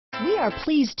We are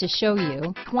pleased to show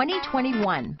you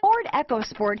 2021 Ford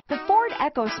EcoSport. The Ford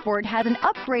EcoSport has an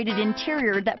upgraded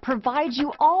interior that provides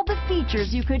you all the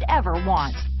features you could ever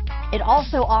want. It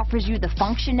also offers you the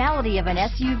functionality of an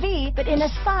SUV, but in a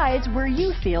size where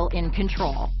you feel in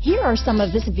control. Here are some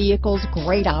of this vehicle's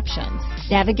great options: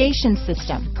 navigation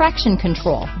system, traction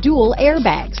control, dual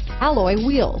airbags, alloy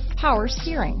wheels, power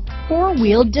steering,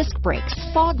 four-wheel disc brakes,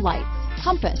 fog lights,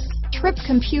 compass, trip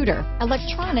computer,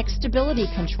 electronic stability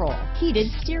control, heated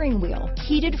steering wheel,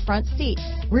 heated front seats,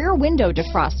 rear window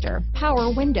defroster,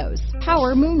 power windows,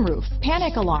 power moonroof,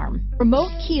 panic alarm,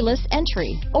 remote keyless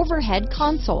entry, overhead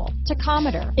console,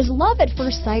 tachometer. Is love at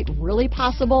first sight really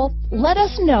possible? Let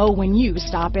us know when you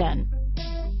stop in.